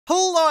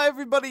Hello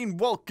everybody and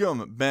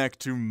welcome back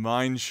to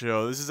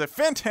Mindshow. This is a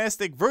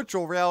fantastic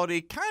virtual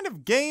reality kind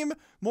of game,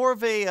 more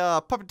of a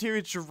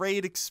puppeteer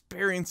charade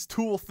experience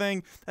tool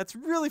thing that's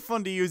really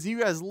fun to use.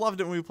 You guys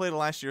loved it when we played it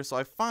last year, so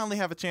I finally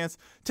have a chance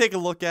to take a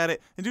look at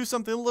it and do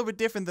something a little bit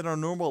different than our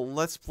normal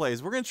Let's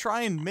Plays. We're going to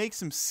try and make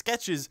some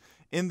sketches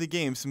in the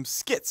game, some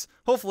skits.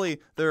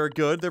 Hopefully they're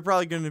good. They're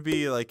probably going to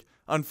be like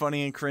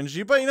unfunny and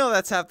cringy, but you know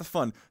that's half the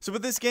fun. So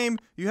with this game,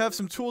 you have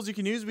some tools you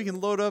can use. We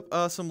can load up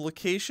some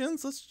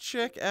locations. Let's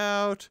check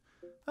out.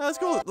 Let's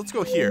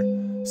go here.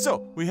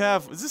 So we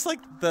have. Is this like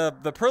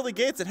the pearly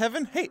gates at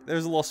heaven? Hey,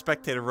 there's a little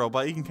spectator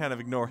robot. You can kind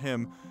of ignore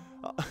him.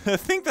 I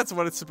think that's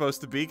what it's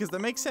supposed to be because that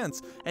makes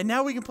sense. And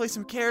now we can play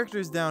some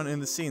characters down in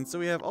the scene. So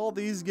we have all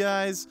these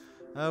guys.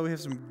 We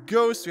have some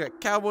ghosts. We got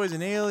cowboys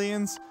and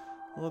aliens.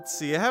 Let's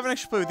see. I haven't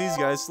actually played with these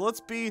guys, so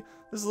let's be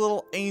this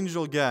little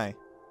angel guy.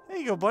 There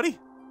you go, buddy.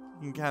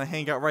 You can kind of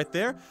hang out right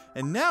there.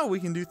 And now we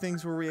can do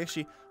things where we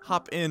actually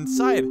hop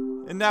inside.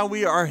 And now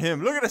we are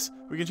him. Look at us.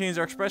 We can change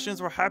our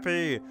expressions. We're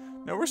happy.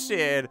 Now we're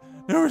sad.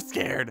 Now we're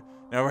scared.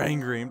 Now we're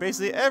angry. And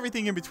basically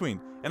everything in between.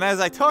 And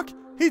as I talk,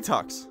 he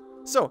talks.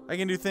 So I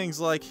can do things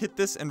like hit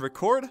this and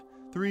record.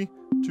 3,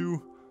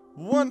 2,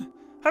 1.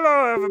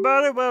 Hello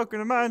everybody. Welcome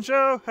to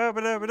Mindshow.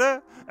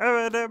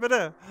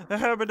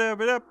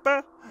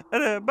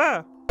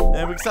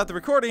 And we can stop the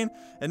recording,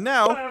 and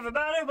now... Hello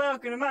everybody,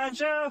 welcome to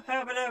Mindshow.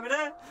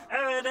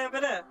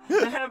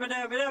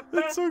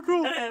 That's so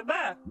cool.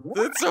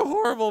 That's so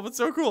horrible, but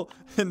so cool.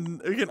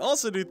 And we can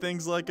also do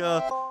things like,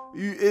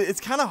 it's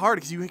kind of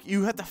hard because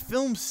you have to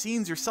film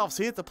scenes yourself,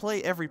 so you have to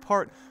play every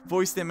part,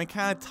 voice them, and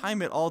kind of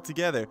time it all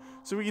together.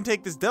 So we can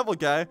take this devil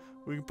guy,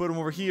 we can put him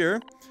over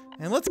here,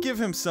 and let's give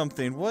him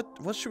something.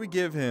 What should we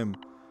give him?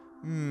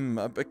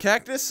 A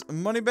cactus,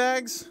 money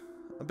bags,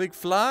 a big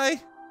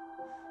fly,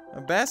 a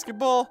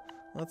basketball.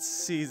 Let's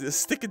see, a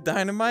stick of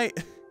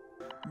dynamite,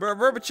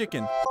 rubber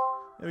chicken.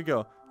 There we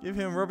go. Give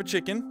him rubber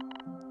chicken.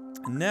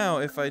 And now,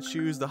 if I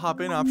choose the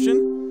hop in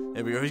option,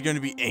 there we go. He's going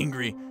to be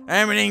angry.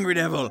 I'm an angry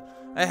devil.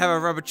 I have a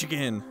rubber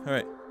chicken. All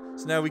right.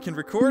 So now we can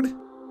record. Give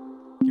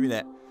me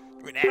that.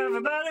 Give me that.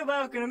 Everybody,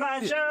 welcome to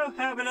my show.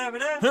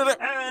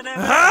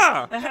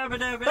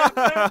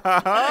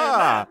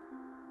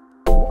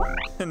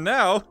 And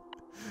now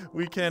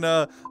we can.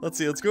 Let's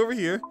see. Let's go over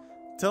here.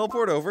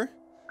 Teleport over.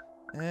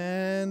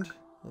 And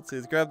let's see,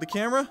 let's grab the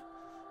camera,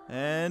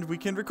 and we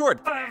can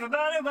record.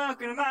 Everybody,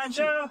 welcome to my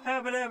show.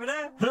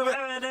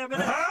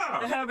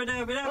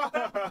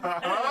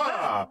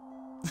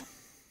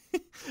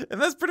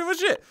 And that's pretty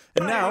much it.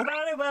 And now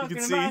you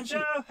can see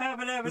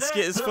the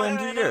skit is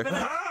filmed here.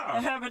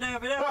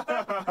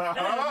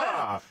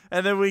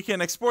 And then we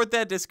can export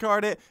that,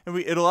 discard it, and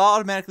it'll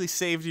automatically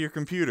save to your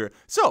computer.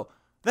 So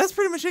that's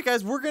pretty much it,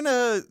 guys. I'm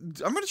gonna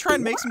try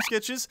and make some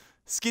sketches.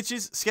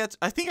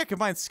 I think I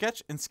combined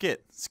sketch and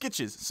skit.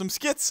 Sketches. Some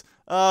skits.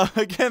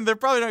 Again, they're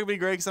probably not gonna be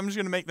great because I'm just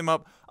gonna make them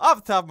up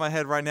off the top of my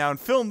head right now and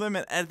film them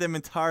and edit them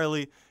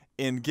entirely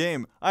in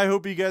game. I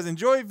hope you guys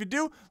enjoy. If you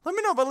do, let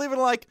me know by leaving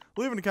a like,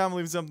 leaving a comment,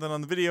 leaving something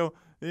on the video.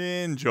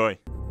 Enjoy.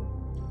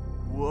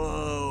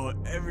 Whoa,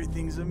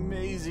 everything's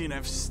amazing.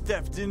 I've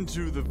stepped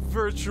into the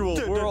virtual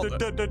world.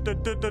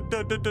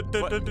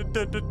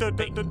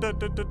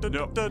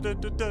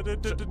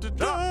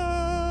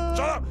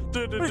 Shut up!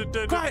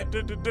 Quiet!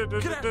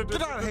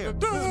 Get out of here!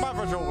 This is my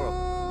virtual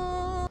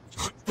world.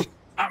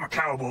 I'm a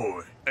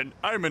cowboy. And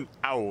I'm an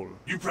owl.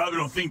 You probably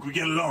don't think we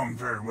get along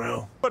very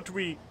well. But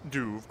we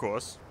do, of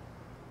course.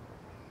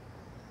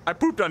 I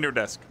pooped on your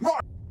desk.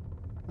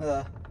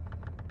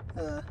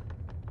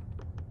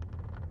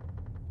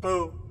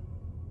 Boo.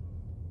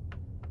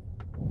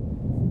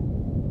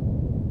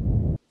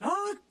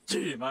 Oh,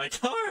 gee, my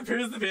car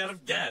appears to be out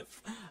of gas.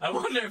 I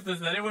wonder if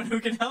there's anyone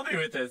who can help me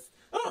with this.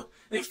 Oh,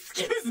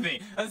 excuse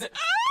me. I was like,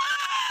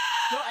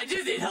 no, I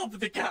just need help with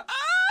the car.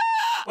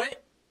 Wait.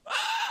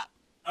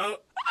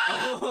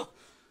 Oh.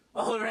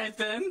 All right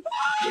then.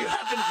 You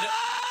happen to know.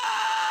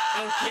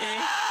 Okay.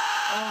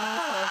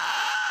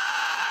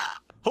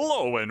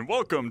 Hello and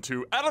welcome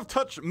to Out of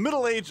Touch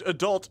Middle-Aged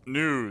Adult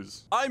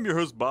News. I'm your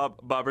host,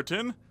 Bob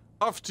Bobberton.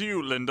 Off to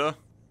you, Linda.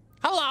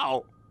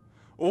 Hello.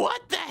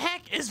 What the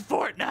heck is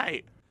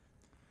Fortnite?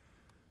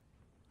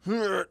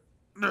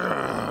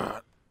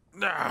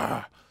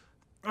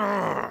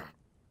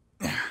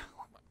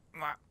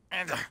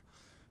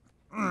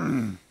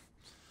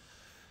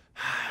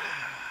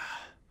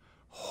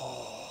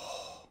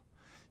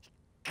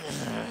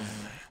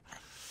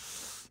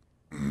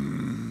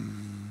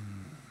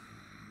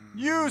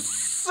 You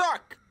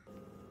suck!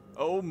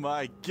 Oh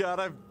my god,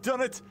 I've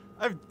done it!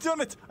 I've done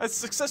it! I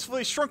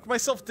successfully shrunk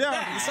myself down to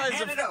the size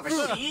hand of... it over,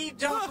 Steve.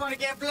 Don't want to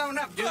get blown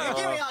up, do you?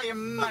 Give me all your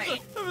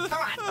money. Come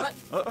on.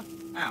 Oh,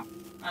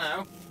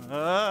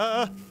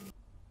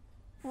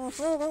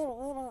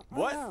 hello.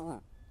 What?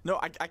 No,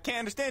 I can't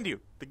understand you.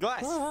 The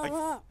glass.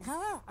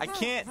 I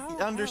can't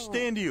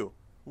understand you.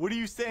 What are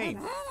you saying?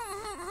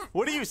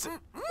 What are you saying?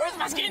 Where's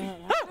my skin?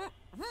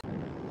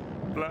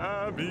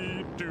 Fly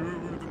me to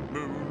the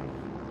moon.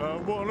 I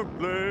wanna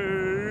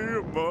play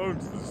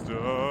amongst the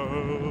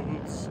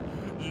stars.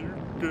 You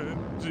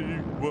and see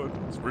what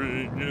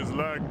spring is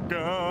like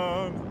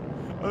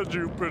on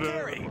Jupiter.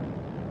 Gary,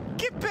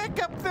 get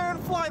back up there and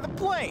fly the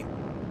plane.